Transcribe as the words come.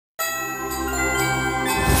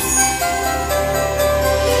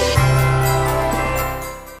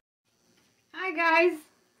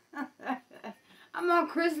all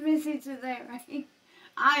Christmassy today, right?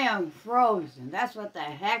 I am frozen. That's what the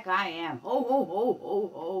heck I am. Ho, ho, ho,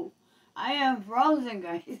 ho, ho. I am frozen,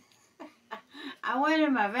 guys. I went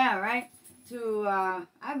in my van, right?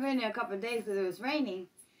 I've been there a couple of days because it was raining.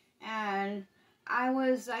 And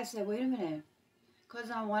I said, wait a minute.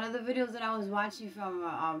 Because on one of the videos that I was watching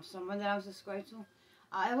from someone that I was subscribed to,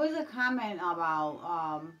 it was a comment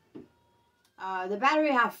about the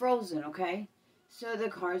battery had frozen, okay? So the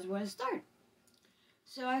cars wouldn't start.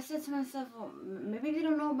 So I said to myself, well, maybe they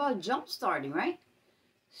don't know about jump starting, right?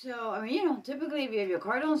 So, I mean, you know, typically if your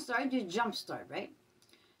car don't start, you jump start, right?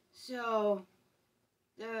 So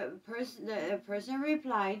the person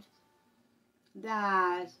replied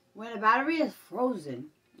that when a battery is frozen,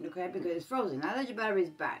 okay, because it's frozen, not that your battery is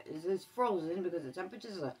bad, it's frozen because the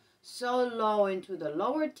temperatures are so low into the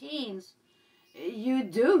lower teens, you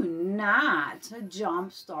do not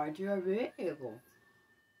jump start your vehicle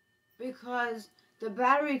because the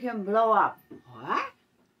battery can blow up. What?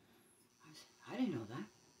 I didn't know that.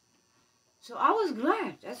 So I was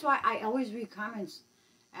glad. That's why I always read comments.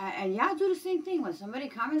 And y'all do the same thing. When somebody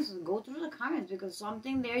comments, go through the comments because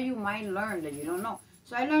something there you might learn that you don't know.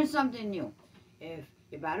 So I learned something new. If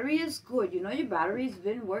your battery is good, you know your battery's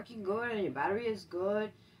been working good and your battery is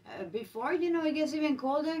good. Before, you know, it gets even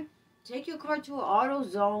colder, take your car to an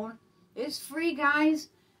AutoZone. It's free, guys.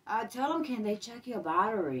 Tell them, can they check your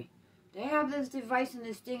battery? They have this device and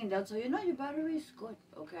this thing, and they'll tell you, no, your battery is good,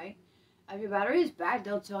 okay? If your battery is bad,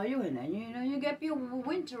 they'll tell you, and then, you know, you get your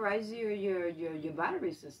winterize your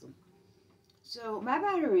battery system. So my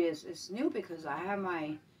battery is new because I have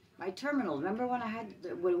my terminals. Remember when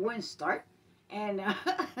when it wouldn't start? And,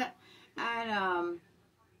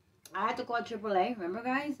 I had to call AAA, remember,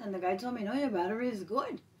 guys? And the guy told me, no, your battery is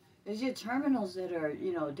good. It's your terminals that are,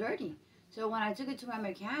 you know, dirty. So when I took it to my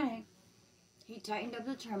mechanic, he tightened up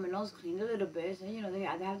the terminals, cleaned a little bit. So, you know, they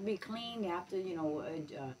have to be clean. They have to, you know,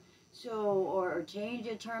 or change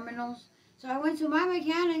the terminals. So I went to my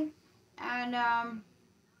mechanic, and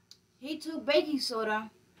he took baking soda.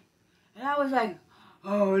 And I was like,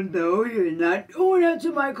 oh, no, you're not doing that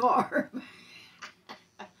to my car.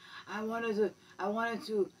 I wanted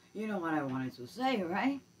to, you know what I wanted to say,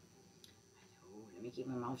 right? Oh, let me keep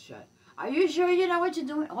my mouth shut. Are you sure you know what you're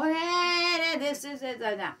doing? Oh, hey, this is it.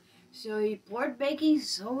 Now. So he poured baking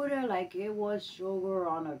soda like it was sugar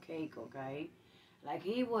on a cake, okay? Like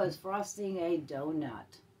he was frosting a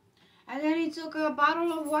donut. And then he took a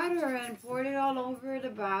bottle of water and poured it all over the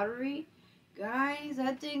battery. Guys,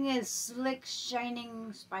 that thing is slick,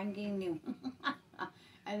 shining, spanking new.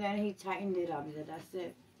 And then he tightened it up. He said, that's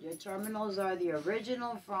it. Your terminals are the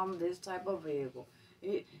original from this type of vehicle.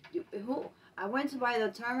 I went to buy the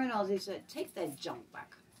terminals. He said, take that junk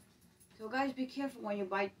back. So guys, be careful when you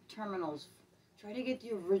buy terminals. Try to get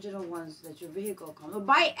the original ones that your vehicle comes with.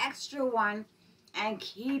 Buy extra one and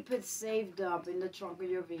keep it saved up in the trunk of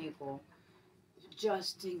your vehicle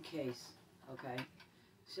just in case. Okay?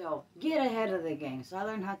 So get ahead of the game. So I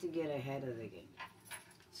learned how to get ahead of the game.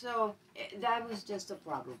 So that was just a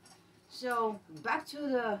problem. So back to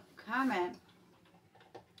the comment.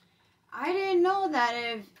 I didn't know that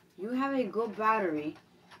if you have a good battery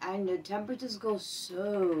and the temperatures go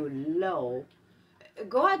so low,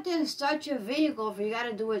 go out there and start your vehicle if you got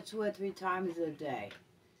to do it 2 or 3 times a day.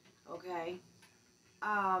 Okay?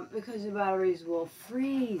 Because the batteries will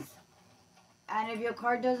freeze. And if your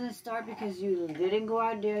car doesn't start because you didn't go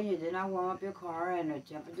out there and you did not warm up your car and the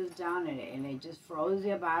temperature's down and it just froze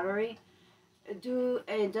your battery,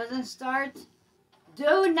 it doesn't start,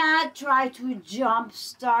 do not try to jump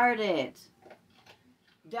start it.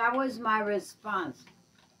 That was my response.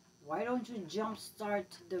 Why don't you jump start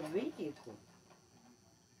the vehicle?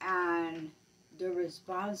 And the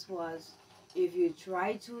response was, if you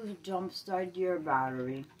try to jump start your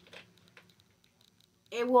battery,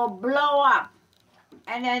 it will blow up.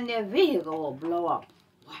 And then the vehicle will blow up.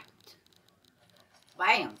 What?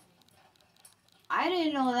 Bam. I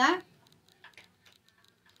didn't know that.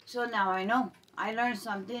 So now I know. I learned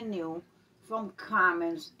something new from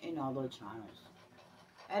comments in other channels.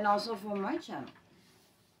 And also from my channel.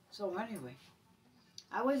 So anyway,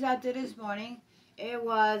 I was out there this morning. It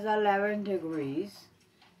was 11 degrees.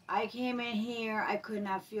 I came in here. I could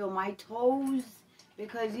not feel my toes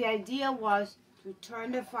because the idea was to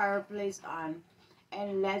turn the fireplace on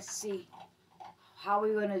and let's see how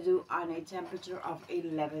we're going to do on a temperature of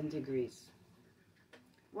 11 degrees.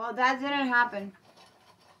 Well, that didn't happen.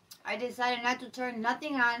 I decided not to turn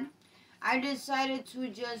nothing on. I decided to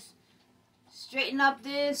just straighten up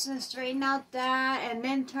this and straighten out that and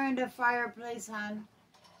then turn the fireplace on.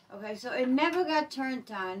 Okay, so it never got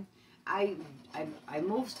turned on. I, I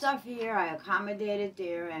moved stuff here, I accommodated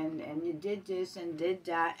there, and you did this and did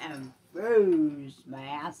that, and froze my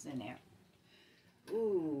ass in there.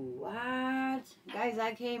 Ooh, what? Guys,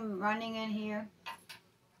 I came running in here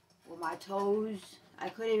with my toes. I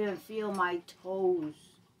couldn't even feel my toes.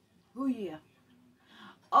 Oh, yeah.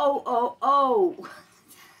 Oh, oh, oh.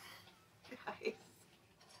 Guys.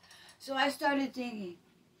 So I started thinking,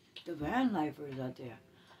 the van lifers out there,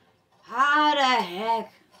 how the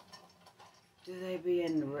heck do they be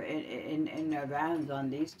in their vans on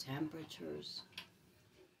these temperatures?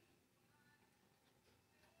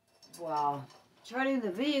 Well, turning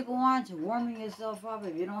the vehicle on to warming yourself up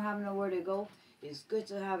if you don't have nowhere to go, it's good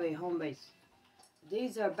to have a home base.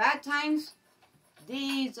 These are bad times.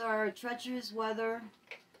 These are treacherous weather.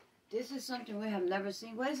 This is something we have never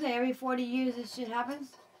seen. What is it? Every 40 years this shit happens?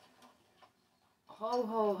 Ho,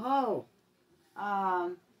 ho,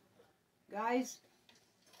 ho. Guys,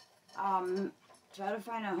 try to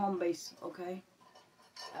find a home base, okay?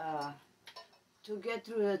 To get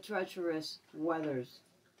through the treacherous weathers.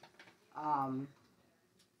 And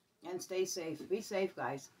stay safe. Be safe,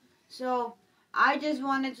 guys. So, I just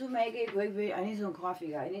wanted to make a quick video. I need some coffee,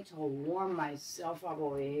 guys. I need to warm myself up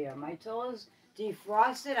over here. My toes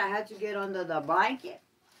defrosted. I had to get under the blanket.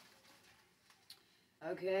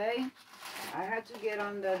 Okay? I had to get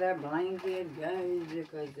under the blanket, guys,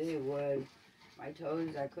 because it was my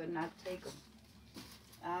toes. I could not take them.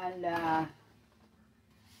 And,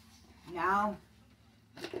 now,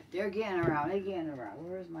 they're getting around. They're getting around.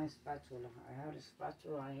 Where's my spatula? I have a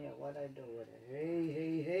spatula on here. What I do with it? Hey,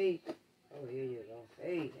 hey, hey. Oh, here you go.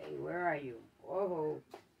 Hey, hey, where are you? Whoa.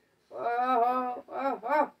 Whoa, whoa,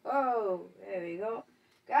 whoa, whoa. There we go.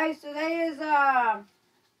 Guys, today is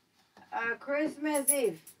Christmas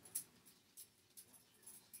Eve.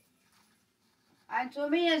 And to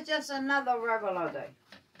me, it's just another regular day.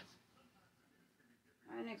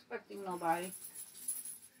 I ain't expecting nobody.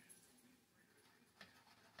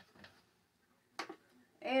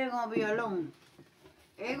 Ain't gonna be alone.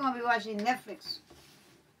 Ain't gonna be watching Netflix.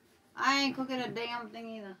 I ain't cooking a damn thing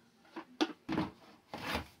either.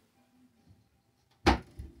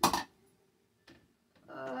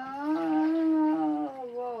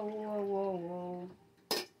 Whoa.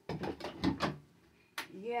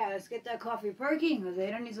 Yeah, let's get that coffee perking because they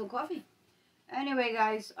don't need some coffee. Anyway,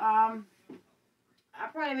 guys, I'll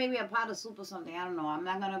probably make me a pot of soup or something. I don't know. I'm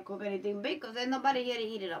not gonna cook anything big because there's nobody here to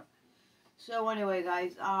heat it up. So anyway,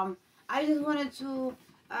 guys, I just wanted to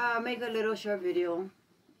make a little short video.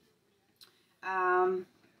 And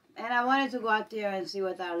I wanted to go out there and see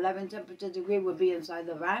what that 11 temperature degree would be inside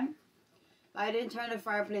the van. But I didn't turn the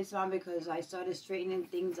fireplace on because I started straightening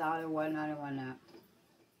things out and whatnot and whatnot.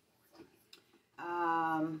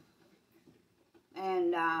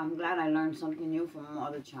 And I'm glad I learned something new from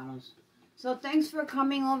other channels. So thanks for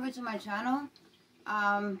coming over to my channel.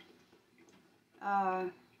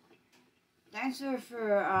 Thanks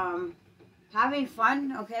for having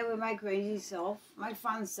fun, okay, with my crazy self. My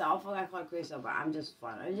fun self. I call it crazy self, but I'm just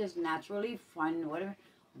fun. I'm just naturally fun. Whatever.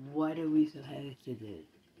 What are we supposed to do?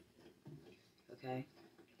 Okay.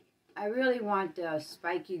 I really want the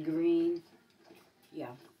spiky green.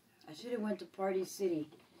 Yeah. I should have went to Party City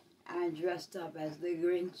and dressed up as the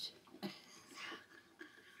Grinch.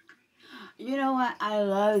 You know what? I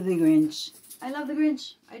love the Grinch. I love the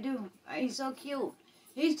Grinch. I do. He's so cute.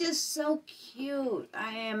 He's just so cute.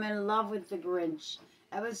 I am in love with the Grinch.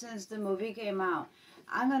 Ever since the movie came out.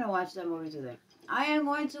 I'm going to watch that movie today. I am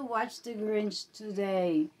going to watch the Grinch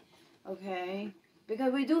today. Okay?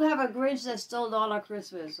 Because we do have a Grinch that stole all our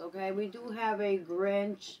Christmas. Okay? We do have a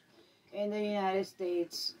Grinch in the United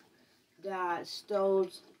States that stole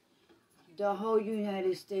the whole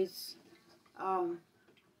United States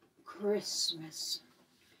Christmas.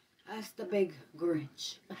 That's the big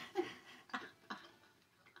Grinch.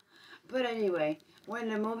 But anyway, when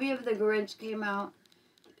the movie of the Grinch came out,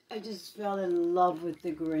 I just fell in love with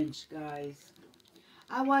the Grinch, guys.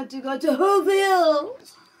 I want to go to Whoville.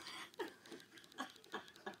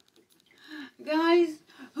 Guys,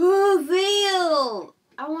 Whoville.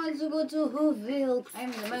 I want to go to Whoville.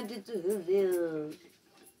 I'm invited to Whoville.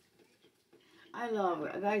 I love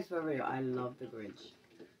it. Guys, for real, I love the Grinch.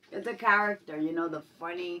 It's a character, you know, the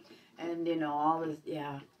funny and, you know, all this,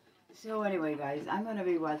 yeah. So anyway, guys, I'm going to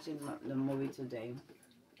be watching the movie today.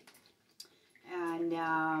 And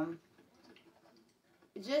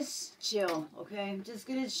just chill, okay? Just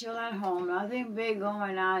going to chill at home. Nothing big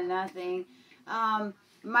going on, nothing.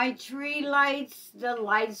 My tree lights, the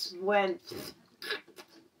lights went...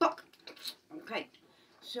 Okay,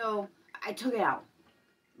 so I took it out,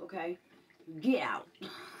 okay? Get out.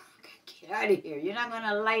 Get out of here. You're not going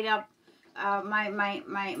to light up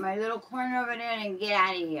my little corner over there and get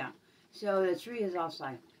out of here. So the tree is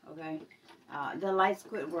outside, okay? The lights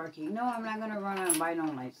quit working. No, I'm not going to run out and buy no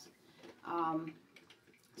lights.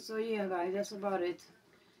 So yeah, guys, that's about it.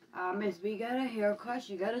 Miss B got a haircut.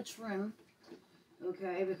 She got a trim,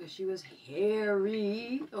 okay, because she was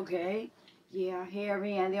hairy, okay? Yeah,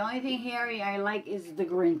 hairy. And the only thing hairy I like is the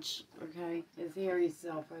Grinch, okay? His hairy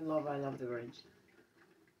self. I love the Grinch.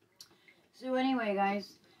 So anyway,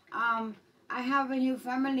 guys, I have a new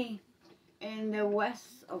family in the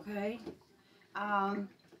West, okay?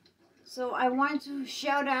 So I want to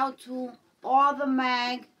shout out to all the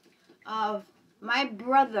mag of my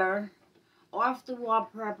brother, Off the Wall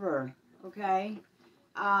Prepper, okay?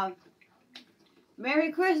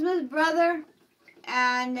 Merry Christmas, brother,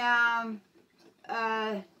 and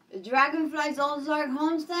Dragonflies Ozark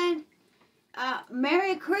Homestead.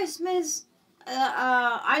 Merry Christmas,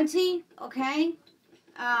 Auntie, okay?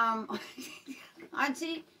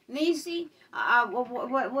 Auntie, Niecy, how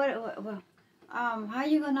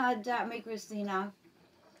you gonna adapt me, Christina?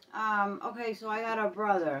 Okay, so I got a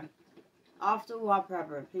brother, Off the Wall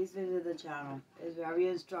Prepper. Please visit the channel. It's very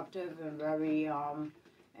instructive and very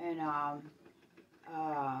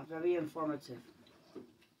very informative.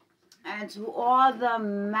 And to all the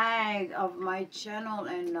mag of my channel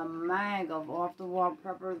and the mag of Off the Wall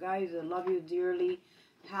Prepper, guys, I love you dearly.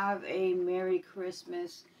 Have a Merry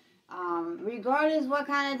Christmas. Regardless what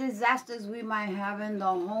kind of disasters we might have in the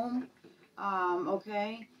home,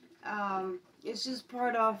 okay, it's just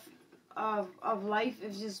part of life.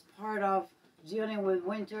 It's just part of dealing with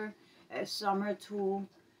winter, summer too.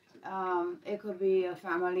 It could be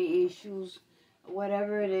family issues.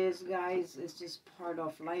 Whatever it is, guys, it's just part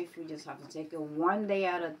of life. We just have to take it one day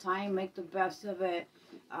at a time, make the best of it,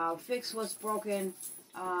 fix what's broken,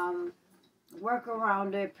 work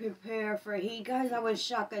around it, prepare for heat. Guys, I was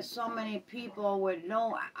shocked at so many people with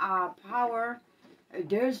no power.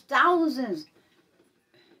 There's thousands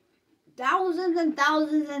and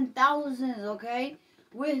thousands and thousands, okay,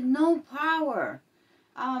 with no power.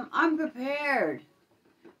 Unprepared.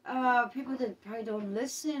 People that probably don't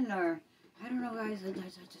listen, or I don't know, guys. I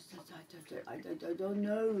don't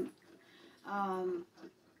know.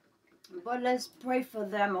 But let's pray for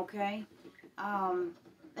them, okay?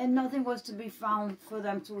 And nothing was to be found for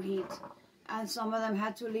them to heat. And some of them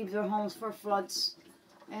had to leave their homes for floods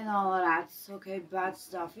and all of that. Okay, bad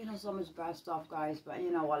stuff. You know, so much bad stuff, guys. But you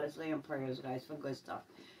know what? Let's lay in prayers, guys, for good stuff.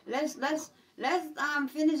 Let's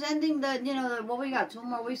finish ending what we got. 2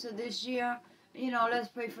 more weeks of this year. You know, let's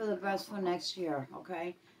pray for the best for next year,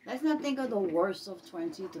 okay? Let's not think of the worst of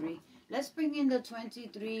 23. Let's bring in the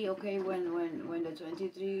 23, okay, when the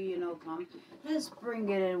 23, you know, comes. Let's bring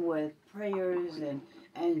it in with prayers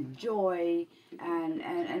and joy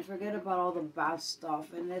and forget about all the bad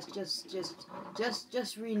stuff, and let's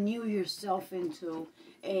just renew yourself into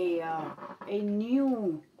a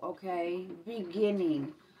new, okay,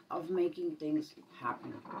 beginning of making things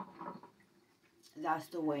happen. That's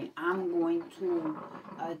the way I'm going to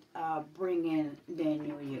bring in the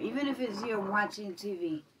new year. Even if it's here watching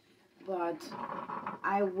TV. But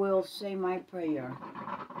I will say my prayer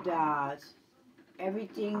that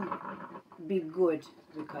everything be good,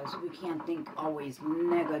 because we can't think always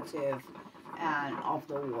negative and of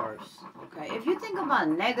the worst. Okay? If you think about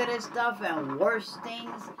negative stuff and worse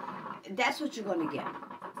things, that's what you're going to get.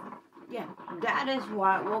 Yeah, that is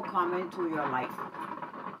what will come into your life.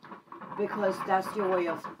 Because that's your way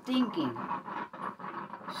of thinking.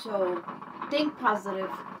 So think positive.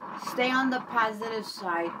 Stay on the positive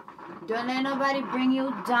side. Don't let nobody bring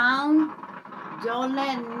you down. Don't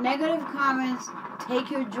let negative comments take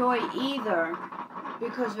your joy either.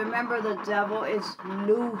 Because remember, the devil is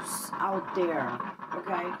loose out there.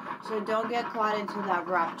 Okay? So don't get caught into that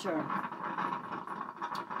rapture.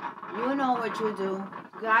 You know what you do.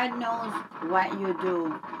 God knows what you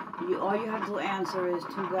do. All you have to answer is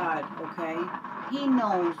to God, okay? He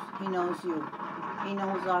knows you. He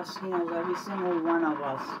knows us. He knows every single one of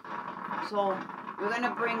us. So we're going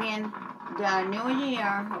to bring in the new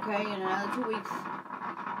year, okay, in another 2 weeks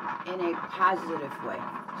in a positive way.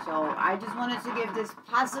 So I just wanted to give this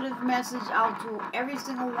positive message out to every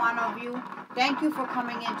single one of you. Thank you for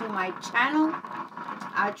coming into my channel.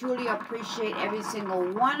 I truly appreciate every single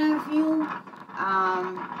one of you.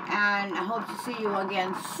 And I hope to see you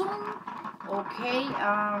again soon. Okay.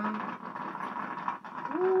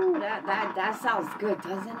 Ooh, that sounds good,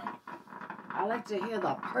 doesn't it? I like to hear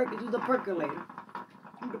the percolator. Do the percolator.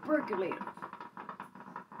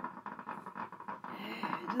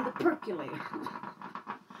 Do the percolator.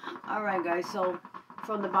 All right, guys. So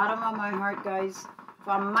from the bottom of my heart, guys,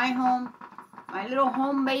 From my home, my little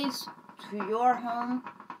home base to your home,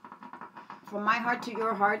 from my heart to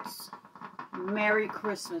your hearts, Merry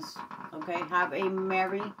Christmas. Okay, have a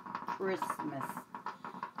Merry Christmas.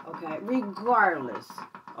 Okay, regardless.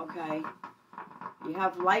 Okay, you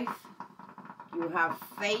have life, you have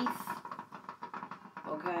faith.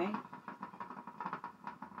 Okay,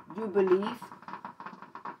 you believe.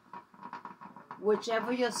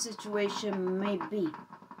 Whichever your situation may be,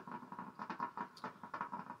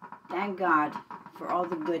 thank God for all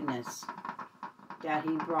the goodness that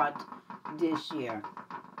He brought this year.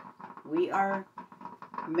 We are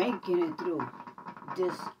making it through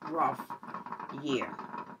this rough year.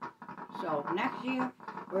 So next year,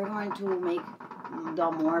 we're going to make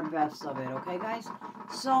the more best of it, okay guys?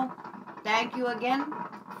 So, thank you again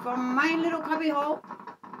from my little cubby hole,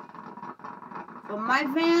 from my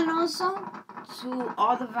van also, to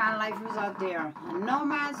all the van lifers out there,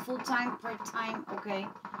 nomads, full-time, part-time, okay?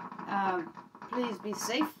 Please be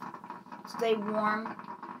safe, stay warm,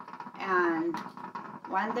 and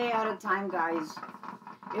one day at a time, guys,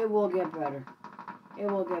 it will get better. It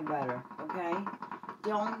will get better, okay?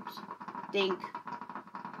 Don't think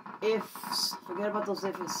ifs. Forget about those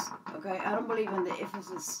ifs, okay? I don't believe in the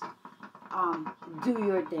ifs. Do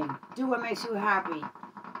your thing. Do what makes you happy.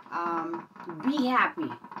 Be happy,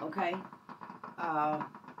 okay?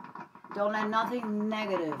 Don't let nothing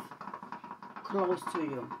negative close to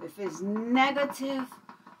you. If it's negative,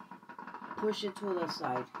 push it to the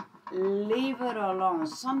side. Leave it alone.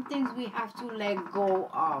 Some things we have to let go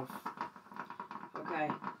of. Okay?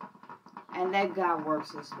 And let God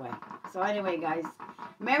works His way. So anyway, guys,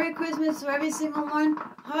 Merry Christmas to every single one.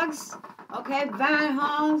 Hugs. Okay? Van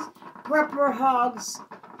hugs. Prepper hugs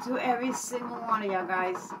to every single one of y'all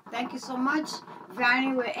guys. Thank you so much.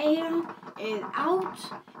 Vanny with Ada is out.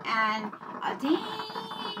 And dang,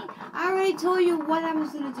 I already told you what I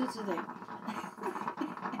was going to do today.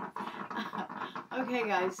 Okay,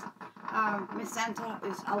 guys. Miss Santa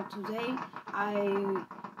is out today. I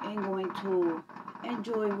am going to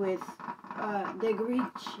enjoy with the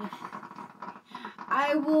Grinch.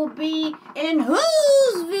 I will be in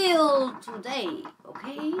Whoville today.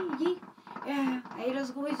 Okay? Yeah,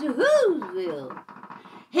 Ada's going to Whoville.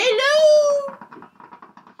 Hello?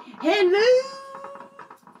 Hello?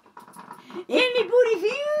 Anybody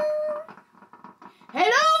here?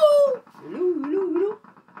 Hello? Hello, hello, hello.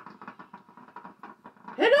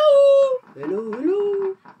 Hello? Hello,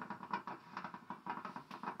 hello.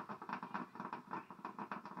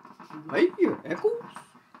 Right here, Echoes.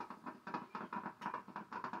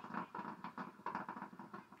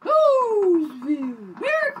 Whoville.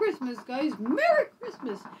 Merry Christmas, guys. Merry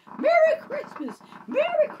Christmas. Merry Christmas.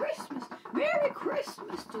 Merry Christmas. Merry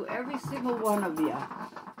Christmas to every single one of you.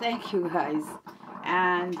 Thank you, guys.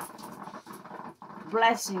 And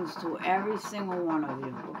blessings to every single one of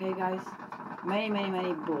you. Okay, guys? Many, many,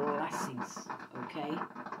 many blessings. Okay?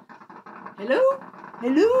 Hello?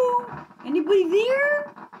 Hello? Anybody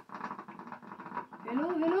there? Hello,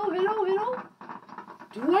 hello, hello, hello?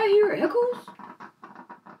 Do I hear echoes?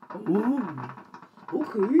 Oh,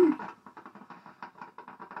 okay.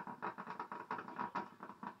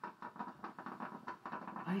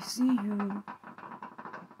 I see you.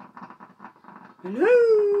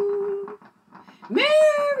 Hello?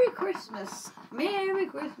 Merry Christmas. Merry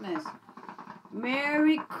Christmas.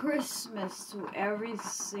 Merry Christmas to every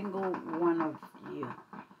single one of you.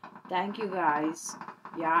 Thank you, guys.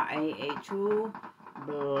 Yeah, a true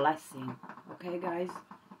blessing. Okay, guys?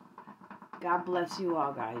 God bless you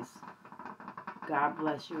all, guys. God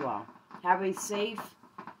bless you all. Have a safe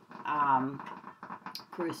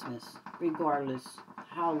Christmas, regardless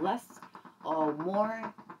how less or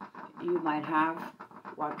more you might have.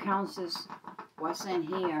 What counts is what's in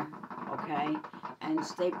here, okay? And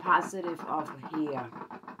stay positive over here,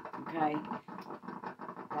 okay?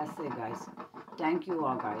 That's it, guys. Thank you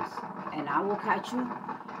all, guys. And I will catch you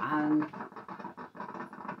on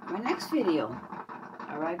my next video.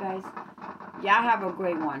 All right, guys? Y'all have a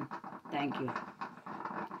great one. Thank you.